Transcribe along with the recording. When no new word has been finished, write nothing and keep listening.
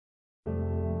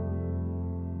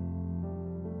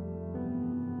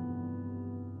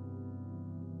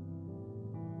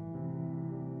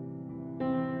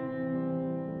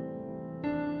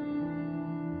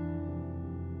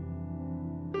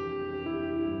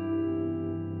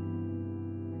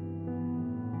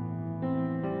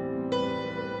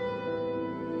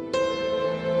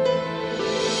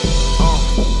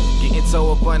So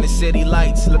up on the city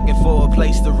lights, looking for a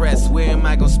place to rest. Where am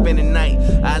I gonna spend the night?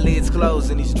 Eyelids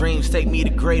closed and these dreams take me to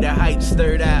greater heights.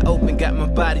 Third eye open, got my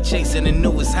body chasing the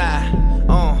newest high.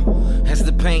 As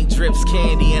the paint drips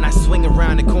candy and I swing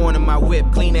around the corner, my whip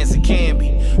clean as it can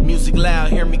be. Music loud,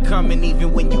 hear me coming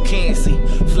even when you can't see.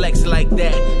 Flex like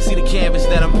that, see the canvas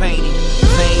that I'm painting.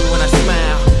 Vain when I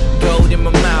smile, gold in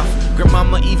my mouth.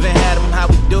 Grandmama even had them how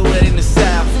we do it in the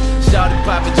South. Shout it,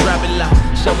 pop it, drop it low.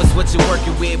 Show us what you're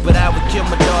working with, but I would kill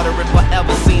my daughter if I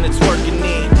ever seen her twerking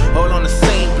in. All on the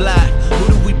same block,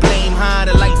 who do we blame? Huh?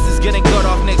 The lights is getting cut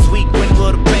off next week, when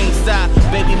will the pain stop?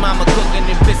 Baby mama cooking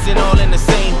and pissing all in the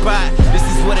same pot. This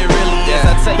is what it really is,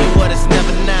 I tell you what, it's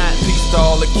never not. Peace to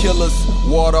all the killers,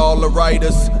 war to all the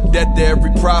writers. Death to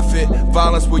every prophet,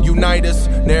 violence will unite us.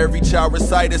 Now every child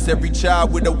recite us, every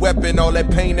child with a weapon. All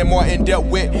that pain that Martin dealt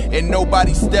with, and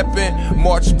nobody stepping.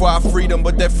 March for our freedom,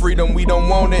 but that freedom we don't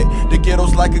want it. The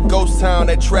ghetto's like a ghost town,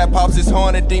 that trap house is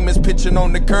haunted. Demons pitching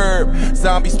on the curb,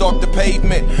 zombies stalk the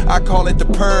pavement. I call it the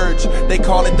purge, they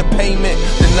call it the payment.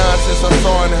 The nonsense I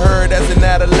saw and heard as an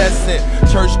adolescent.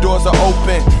 Church doors are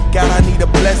open, God I need a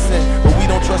blessing. But we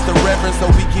don't trust the reverend, so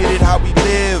we get it how we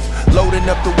live. Loading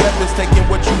up the weapons, taking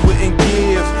what you wouldn't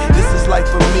give. This is life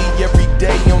for me every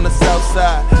day on the south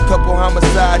side. Couple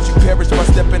homicides, you perished by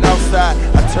stepping outside.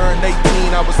 I turned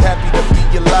 18, I was happy to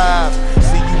be alive.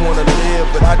 See, you wanna live,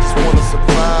 but I just wanna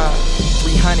survive.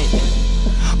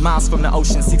 300 miles from the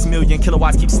ocean, 6 million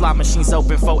kilowatts, keep slot machines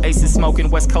open. 4 aces smoking,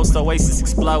 West Coast Oasis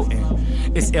exploding.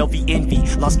 It's LV Envy,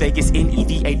 Las Vegas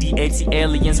NEVADAT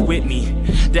aliens with me.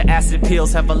 The acid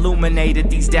pills have illuminated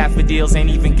these daffodils. Ain't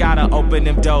even gotta open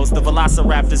them doors, the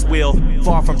velociraptors will.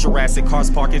 Far from Jurassic, cars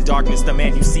park in darkness. The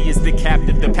man you see is the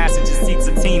captive, the passenger seat's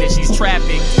a teen and she's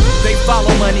trafficked. They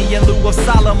follow money in lieu of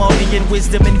solemnity and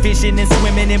wisdom and vision and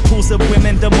swimming in pools of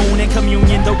women. The moon and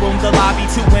communion, the room, the lobby.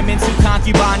 2 women, 2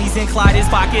 concubines in Clyde's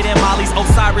pocket and Molly's.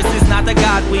 Osiris is not the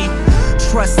god we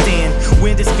trust in.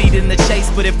 Wind is feeding the chase,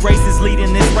 but if grace is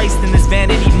leading this race, then this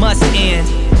vanity must end.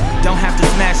 Don't have to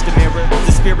smash the mirror,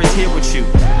 the spirit's here with you.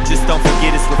 Just don't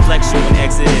forget its reflection when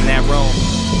exiting that room.